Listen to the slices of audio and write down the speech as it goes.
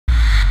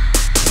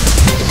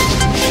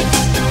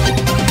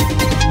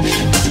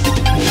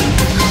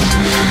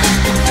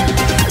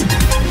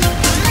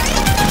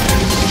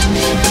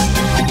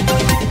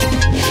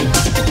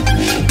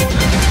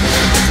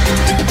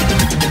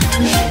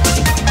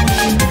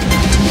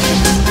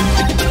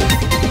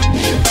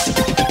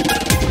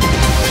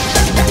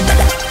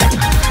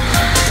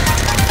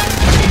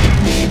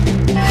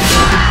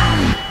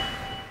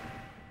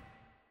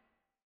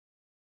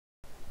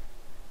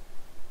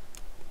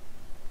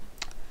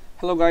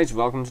Hello guys,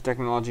 welcome to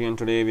Technology, and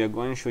today we are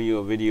going to show you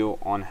a video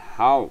on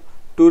how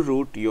to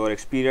root your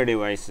Xperia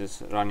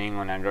devices running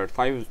on Android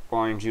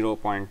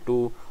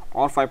 5.0.2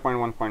 or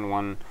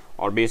 5.1.1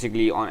 or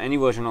basically on any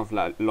version of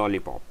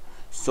Lollipop.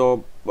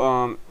 So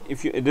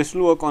this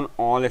will work on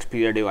all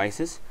Xperia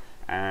devices,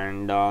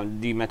 and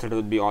the method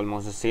will be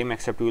almost the same,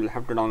 except you will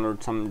have to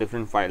download some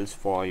different files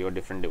for your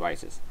different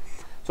devices.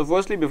 So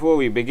firstly, before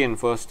we begin,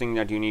 first thing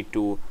that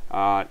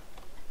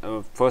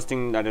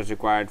is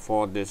required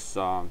for this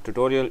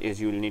tutorial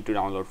is you will need to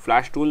download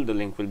Flashtool. The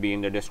link will be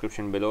in the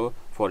description below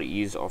for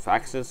ease of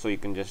access, so you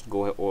can just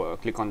go or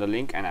click on the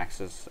link and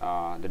access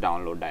the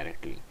download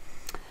directly.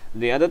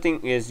 The other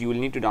thing is you will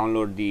need to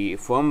download the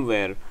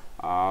firmware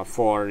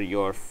for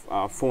your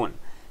phone.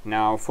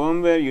 Now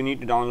firmware, you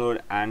need to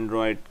download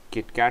Android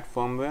KitKat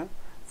firmware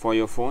for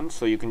your phone,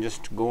 so you can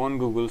just go on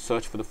Google,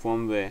 search for the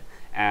firmware,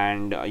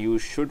 and you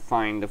should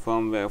find the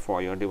firmware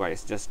for your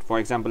device. Just for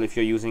example, if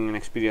you're using an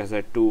Xperia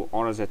Z2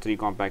 or a Z3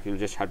 compact, you'll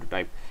just have to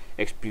type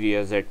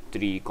Xperia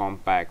Z3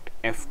 compact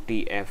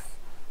FTF,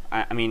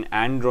 I mean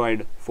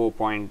Android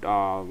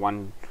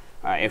 4.1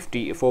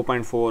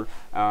 4.4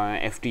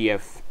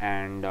 FTF,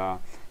 and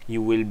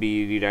you will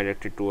be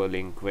redirected to a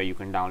link where you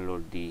can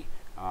download the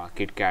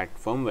KitKat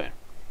firmware.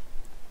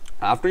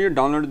 After you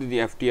download the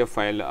FTF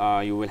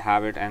file, you will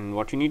have it, and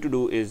what you need to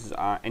do is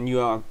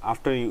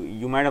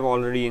you might have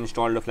already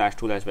installed the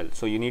Flashtool as well.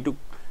 So you need to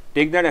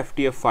take that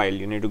FTF file,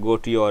 you need to go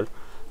to your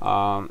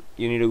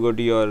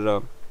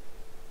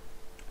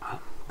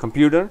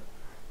computer,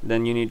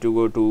 then you need to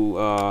go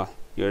to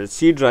your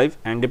C drive,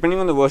 and depending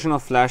on the version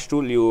of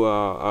Flashtool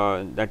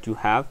that you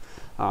have,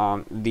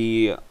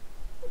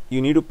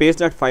 you need to paste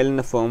that file in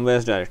the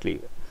firmware's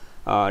directory.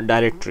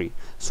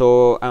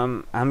 So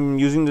I'm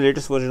using the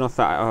latest version of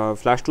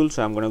Flashtool,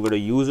 so I'm going to go to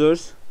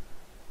users,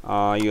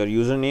 your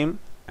username,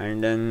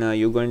 and then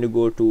you're going to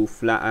go to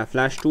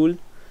Flashtool,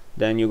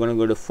 then you're going to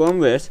go to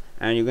firmwares,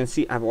 and you can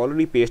see I've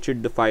already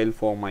pasted the file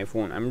for my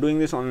phone. I'm doing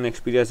this on an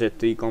Xperia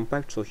Z3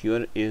 compact, so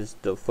here is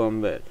the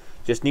firmware.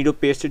 Just need to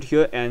paste it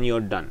here and you're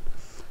done.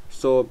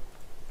 So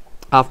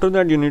after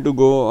that, you need to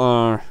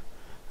go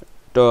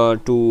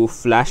to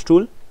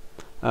Flashtool.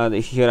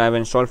 Here I've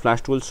installed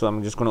Flashtool, so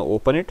I'm just going to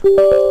open it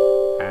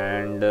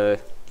and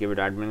give it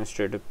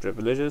administrative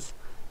privileges,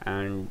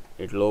 and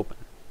it will open.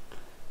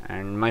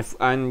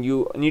 And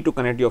you need to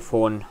connect your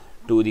phone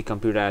to the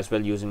computer as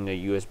well using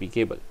the USB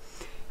cable.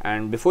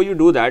 And before you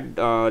do that,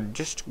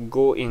 just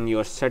go in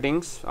your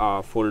settings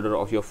folder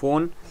of your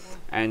phone,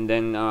 and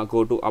then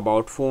go to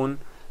about phone,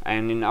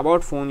 and in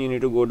about phone you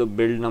need to go to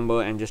build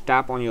number and just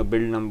tap on your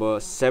build number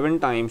 7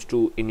 times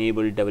to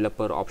enable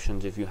developer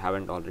options if you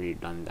haven't already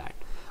done that.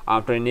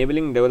 After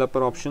enabling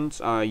developer options,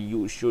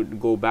 you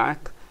should go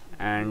back,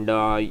 and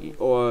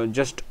or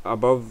just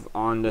above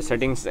on the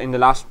settings, in the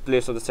last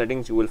place of the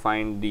settings, you will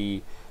find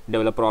the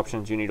developer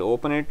options. You need to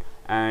open it,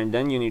 and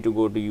then you need to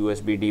go to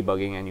USB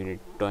debugging and you need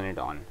to turn it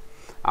on.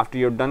 After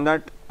you've done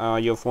that,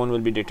 your phone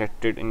will be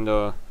detected in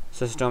the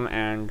system,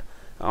 and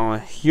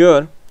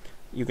here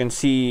you can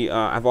see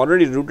I've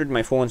already rooted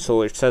my phone,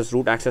 so it says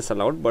root access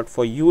allowed, but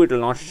for you it will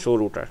not show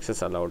root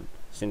access allowed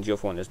since your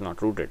phone is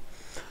not rooted.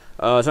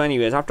 So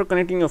anyways, after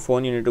connecting your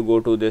phone, you need to go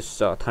to this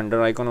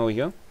thunder icon over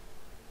here.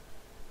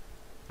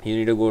 You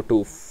need to go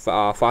to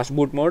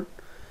Fastboot Mode,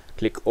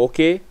 click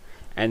OK,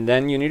 and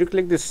then you need to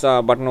click this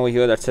button over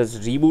here that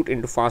says reboot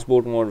into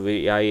Fastboot Mode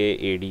via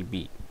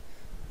ADB.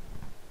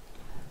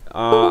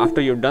 After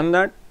you've done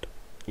that,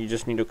 you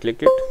just need to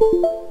click it,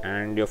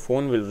 and your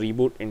phone will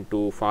reboot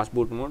into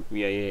Fastboot Mode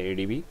via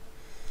ADB.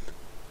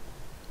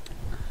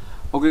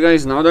 Okay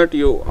guys, now that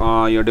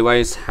your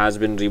device has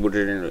been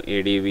rebooted into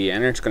ADB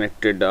and it's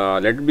connected,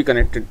 let it be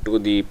connected to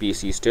the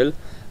PC still.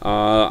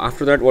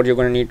 After that, what you're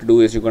going to need to do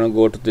is you're going to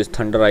go to this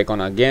thunder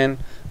icon again,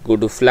 go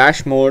to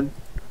flash mode,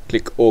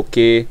 click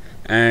OK,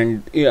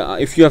 and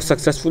if you have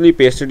successfully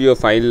pasted your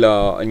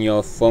file in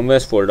your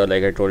firmware folder,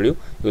 like I told you, you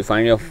will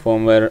find your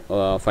firmware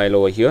file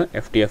over here,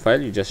 FTF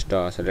file. You just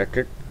select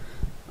it.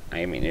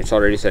 I mean, it's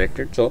already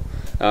selected, so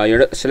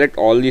you have to select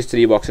all these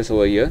 3 boxes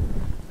over here,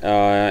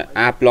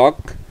 app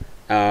lock,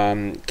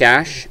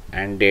 cache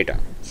and data.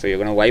 So you're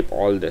going to wipe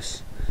all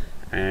this,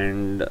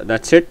 and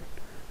that's it.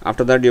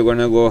 After that, you're going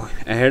to go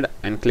ahead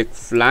and click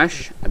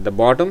flash at the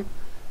bottom,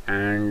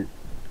 and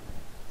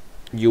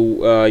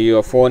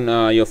your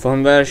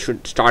firmware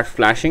should start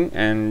flashing,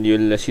 and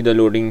you'll see the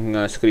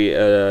loading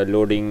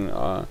screen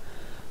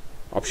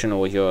option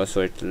over here.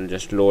 So it will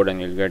just load, and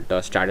you'll get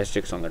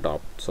statistics on the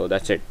top. So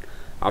that's it.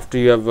 After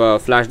you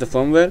have flashed the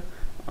firmware,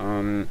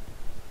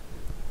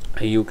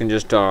 you can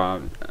just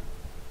turn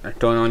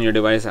on your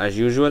device as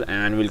usual,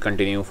 and we'll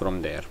continue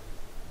from there.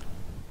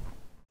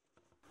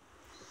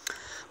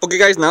 Okay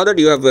guys, now that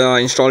you have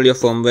installed your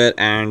firmware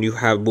and you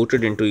have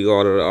booted into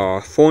your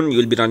phone, you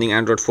will be running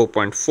Android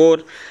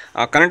 4.4.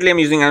 Currently I'm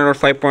using Android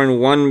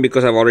 5.1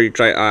 because I've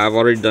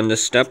already done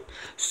this step.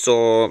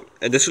 So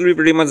this will be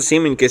pretty much the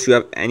same. In case you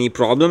have any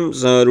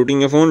problems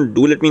rooting your phone,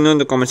 do let me know in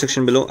the comment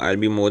section below. I'll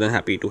be more than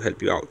happy to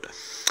help you out.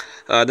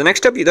 The next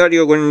step that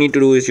you're going to need to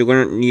do is you're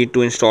going to need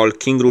to install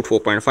Kingroot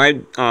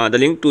 4.5. The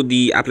link to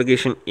the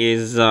application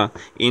is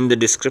in the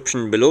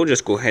description below.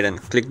 Just go ahead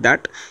and click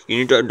that. You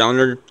need to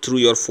download it through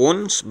your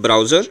phone's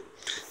browser,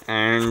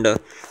 and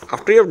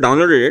after you have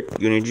downloaded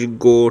it, you need to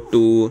go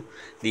to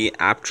the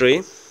app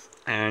tray,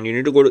 and you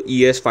need to go to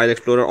ES File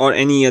Explorer or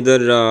any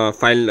other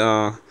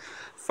file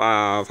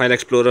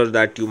explorer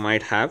that you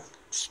might have.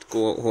 Just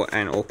go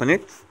and open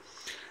it,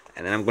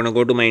 and then I'm going to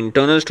go to my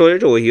internal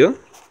storage over here.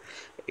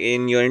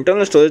 In your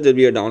internal storage there will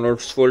be a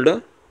downloads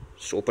folder.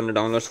 Just open the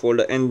downloads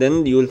folder, and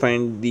then you will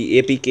find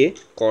the APK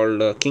called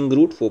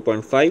Kingroot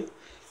 4.5.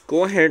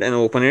 Go ahead and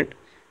open it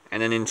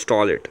and then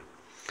install it.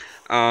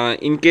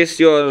 In case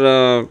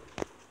your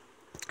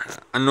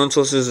unknown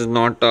sources is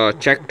not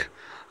checked,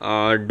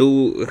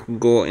 do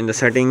go in the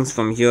settings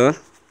from here,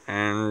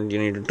 and you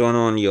need to turn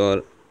on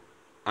your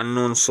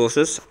unknown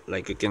sources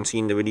like you can see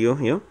in the video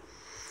here,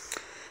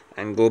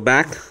 and go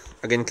back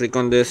again, click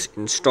on this,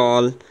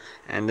 install,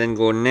 and then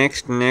go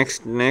next,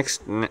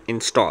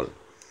 install.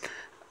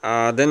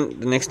 Then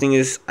the next thing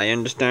is I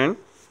understand,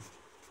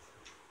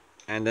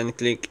 and then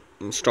click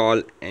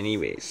install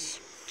anyways.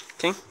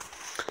 Okay,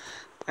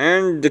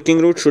 and the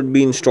Kingroot should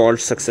be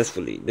installed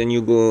successfully. Then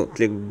you go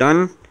click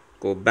done,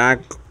 go back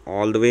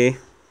all the way,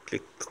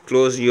 click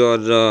close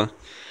your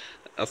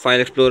file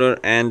explorer,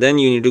 and then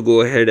you need to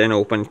go ahead and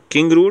open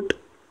Kingroot.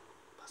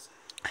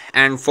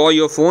 And for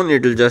your phone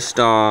it will just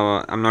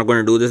I'm not going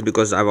to do this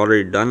because I've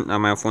already done,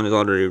 my phone is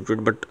already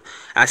rooted, but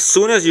as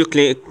soon as you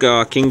click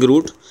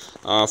Kingroot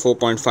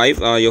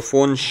 4.5, your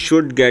phone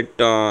should get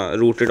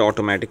rooted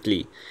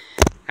automatically.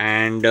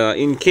 And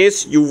in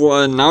case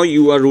now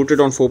you are rooted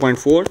on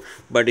 4.4,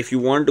 but if you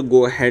want to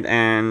go ahead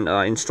and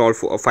install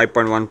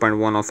 5.1.1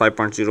 or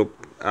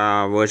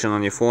 5.0 version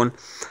on your phone,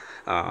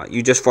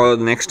 you just follow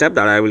the next step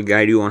that I will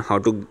guide you on how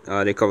to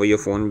recover your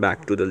phone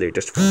back to the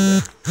latest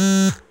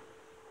firmware.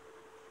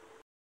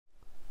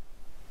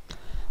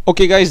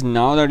 Okay guys,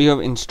 now that you have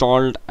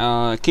installed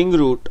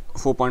Kingroot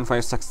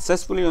 4.5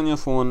 successfully on your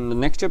phone, the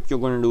next step you're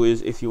going to do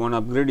is, if you want to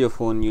upgrade your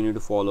phone, you need to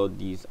follow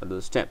these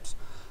other steps.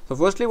 So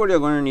firstly, what you're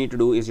going to need to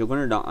do is you're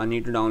going to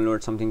need to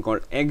download something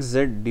called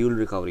XZ Dual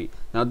Recovery.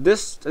 Now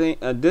this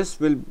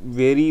will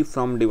vary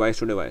from device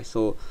to device.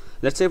 So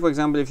let's say for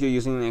example, if you're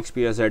using an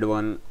Xperia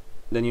Z1,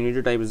 then you need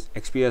to type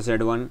Xperia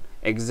Z1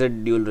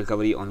 XZ Dual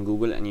Recovery on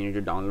Google, and you need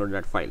to download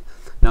that file.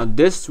 Now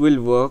this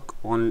will work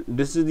on,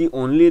 this is the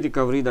only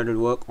recovery that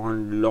will work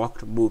on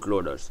locked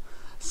bootloaders.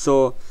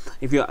 So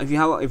if you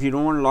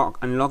don't want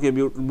to unlock your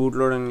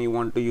bootloader and you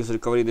want to use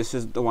recovery, this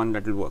is the one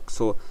that will work.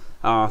 So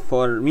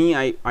for me,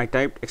 I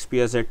typed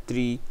Xperia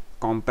Z3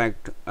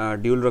 compact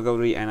dual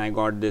recovery, and I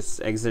got this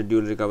XZ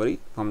Dual Recovery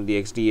from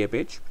the XDA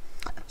page.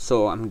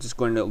 So I'm just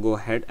going to go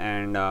ahead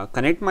and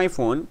connect my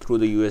phone through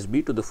the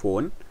USB to the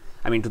phone,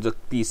 to the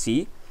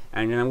PC,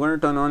 and then I'm going to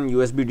turn on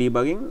USB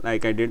debugging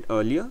like I did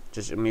earlier.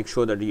 Just make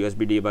sure that the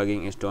USB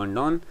debugging is turned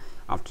on.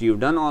 After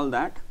you've done all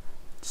that,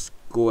 just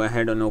go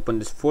ahead and open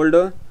this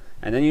folder,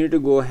 and then you need to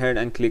go ahead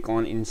and click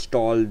on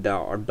install.bat.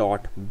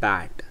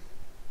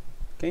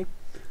 okay,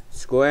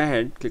 just go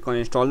ahead, click on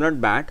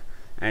install.bat,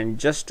 and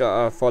just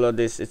follow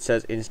this. It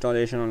says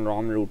installation on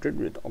ROM rooted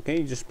with, okay,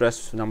 you just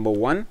press number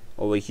 1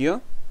 over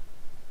here,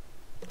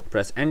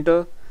 press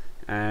enter,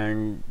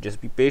 and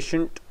just be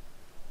patient.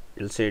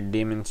 It'll say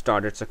daemon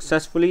started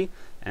successfully,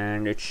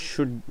 and it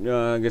should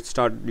get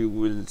started. You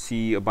will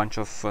see a bunch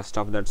of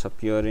stuff that's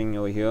appearing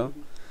over here,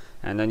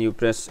 and then you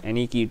press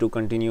any key to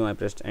continue. I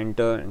pressed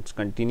enter, and it's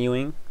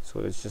continuing, so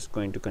it's just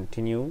going to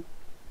continue.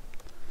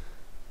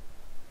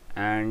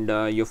 And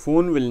your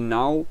phone will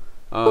now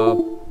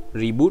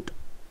reboot,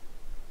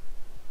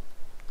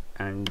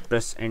 and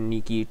press any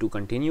key to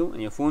continue,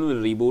 and your phone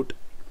will reboot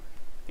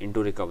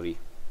into recovery.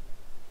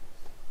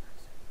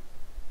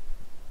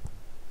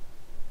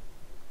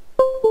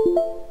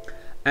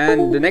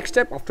 And the next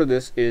step after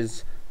this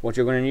is, what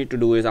you're going to need to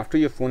do is, after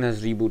your phone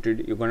has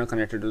rebooted, you're going to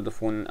connect it to the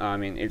phone.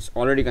 It's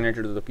already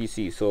connected to the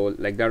PC, so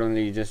like that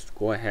only, you just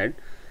go ahead,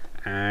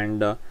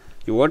 and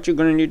what you're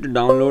going to need to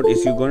download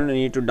is, you're going to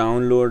need to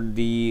download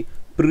the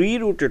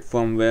pre-rooted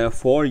firmware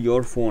for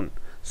your phone.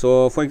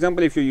 So for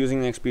example, if you're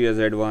using Xperia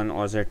Z1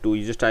 or Z2,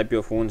 you just type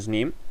your phone's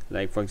name,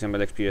 like for example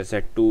Xperia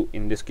Z2.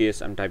 In this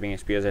case, I'm typing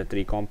Xperia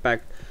Z3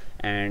 compact,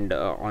 and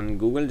on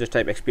Google just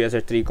type Xperia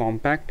Z3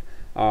 compact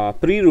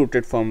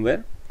pre-rooted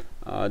firmware,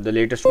 the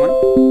latest one.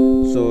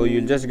 So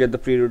you'll just get the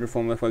pre-rooted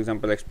firmware, for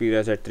example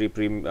Xperia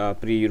Z3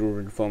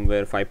 pre-rooted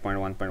firmware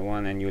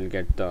 5.1.1, and you will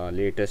get the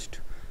latest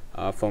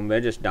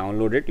firmware. Just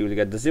download it. You will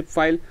get the zip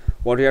file.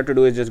 What you have to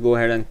do is just go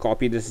ahead and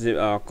copy this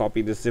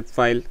zip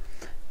file,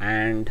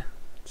 and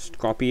just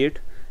copy it,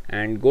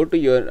 and go to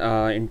your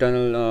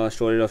internal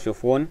storage of your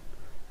phone.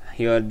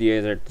 Here the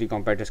Z3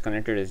 compact is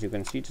connected, as you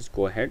can see. Just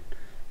go ahead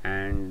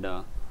and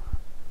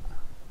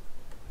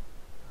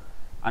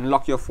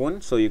unlock your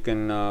phone so you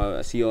can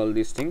see all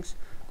these things.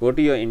 Go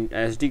to your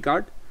SD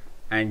card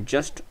and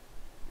just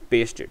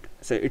paste it.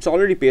 So it's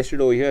already pasted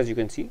over here, as you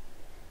can see,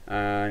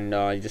 and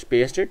you just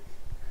paste it,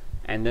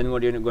 And then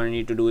what you're going to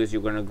need to do is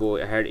you're going to go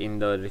ahead in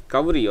the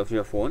recovery of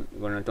your phone.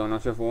 You're going to turn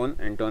off your phone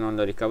and turn on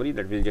the recovery.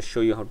 That will just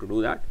show you how to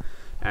do that.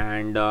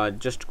 And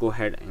just go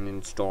ahead and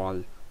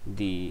install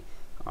the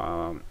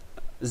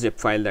zip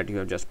file that you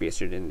have just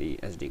pasted in the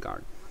SD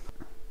card.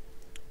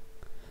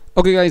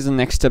 Okay guys, the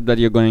next step that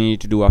you're going to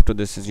need to do after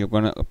this is you're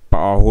going to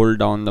hold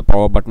down the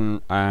power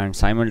button and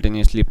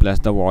simultaneously press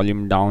the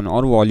volume down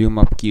or volume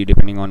up key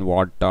depending on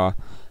what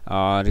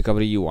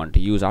recovery you want to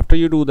use. After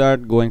you do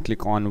that, go and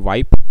click on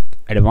wipe,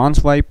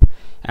 advanced wipe,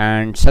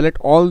 and select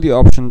all the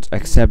options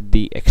except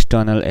the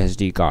external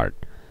SD card.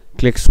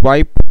 Click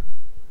swipe,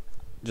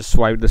 just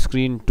swipe the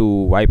screen to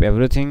wipe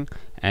everything,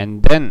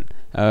 and then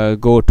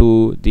go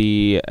to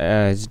the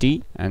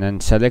SD and then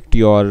select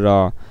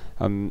your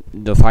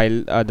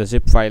the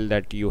zip file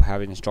that you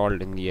have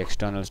installed in the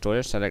external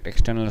storage. Select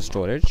external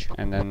storage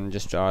and then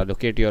just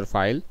locate your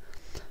file,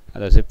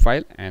 the zip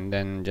file, and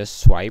then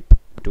just swipe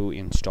to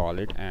install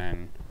it,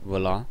 and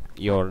voila,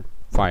 your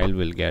file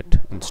will get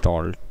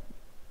installed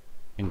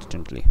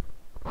instantly.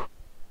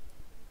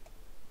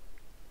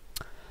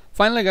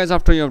 Finally guys,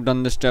 after you have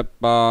done this step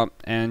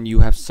and you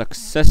have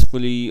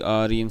successfully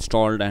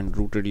reinstalled and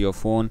rooted your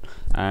phone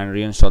and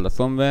reinstalled the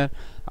firmware,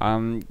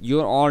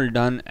 you're all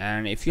done.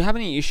 And if you have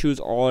any issues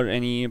or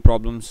any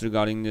problems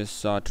regarding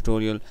this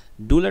tutorial,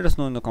 do let us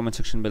know in the comment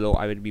section below.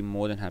 I would be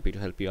more than happy to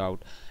help you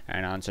out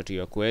and answer to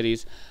your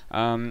queries.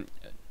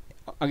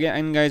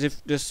 Again guys,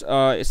 if this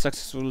is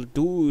successful,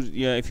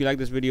 if you like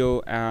this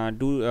video,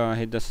 do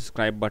hit the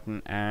subscribe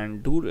button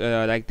and do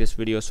like this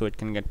video so it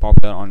can get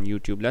popular on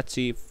YouTube. Let's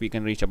see if we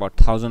can reach about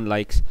 1,000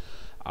 likes.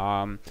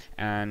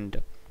 And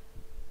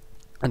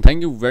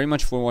thank you very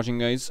much for watching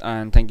guys,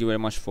 and thank you very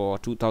much for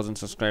 2,000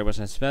 subscribers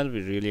as well.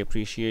 We really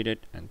appreciate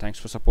it, and thanks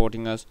for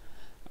supporting us.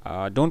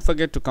 Don't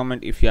forget to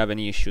comment if you have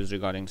any issues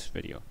regarding this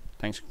video.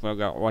 Thanks for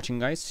watching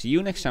guys. See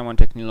you next time on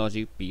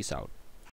Technology. Peace out.